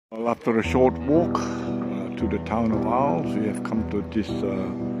Well, after a short walk to the town of Arles, we have come to this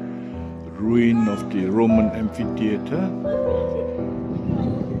ruin of the Roman Amphitheatre.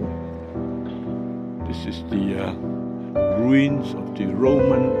 This is the ruins of the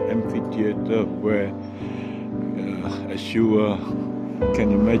Roman Amphitheatre where, as you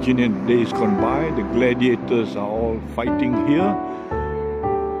can imagine, in days gone by, the gladiators are all fighting here.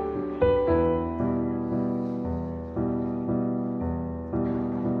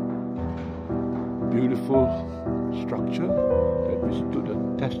 Beautiful structure that withstood the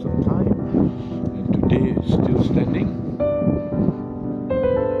test of time and today is still standing.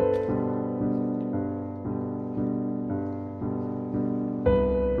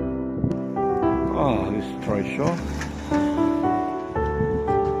 This is Trishaw.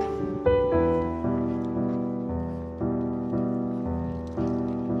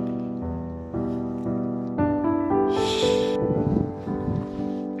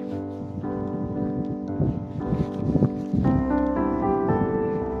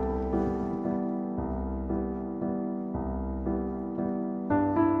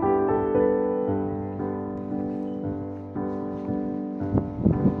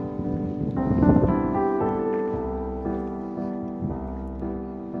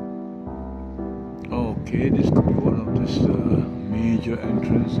 Okay, this could be one of this major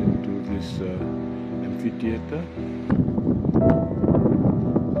entrance into this amphitheatre.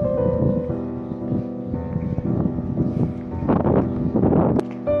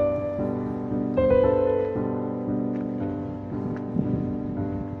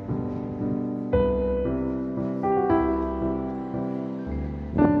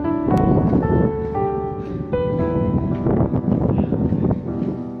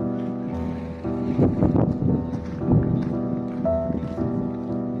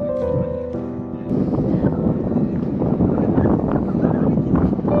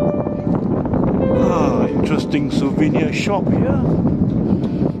 Interesting souvenir shop here.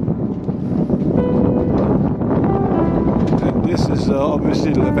 And this is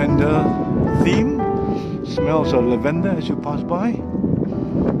obviously lavender theme. Smells of lavender as you pass by.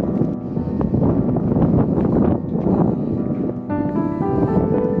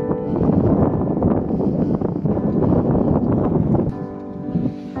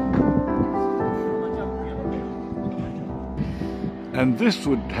 And this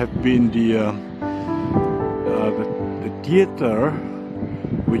would have been the theatre,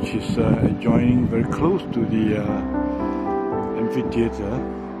 which is adjoining very close to the amphitheatre,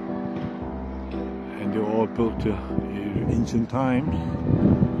 and they were all built in ancient times.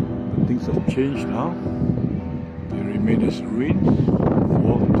 But things have changed now. They remain as ruins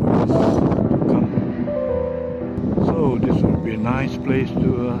for tourists to come. So this would be a nice place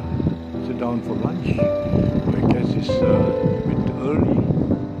to sit down for lunch. I guess it's a bit early.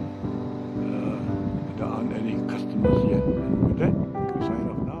 There aren't any customers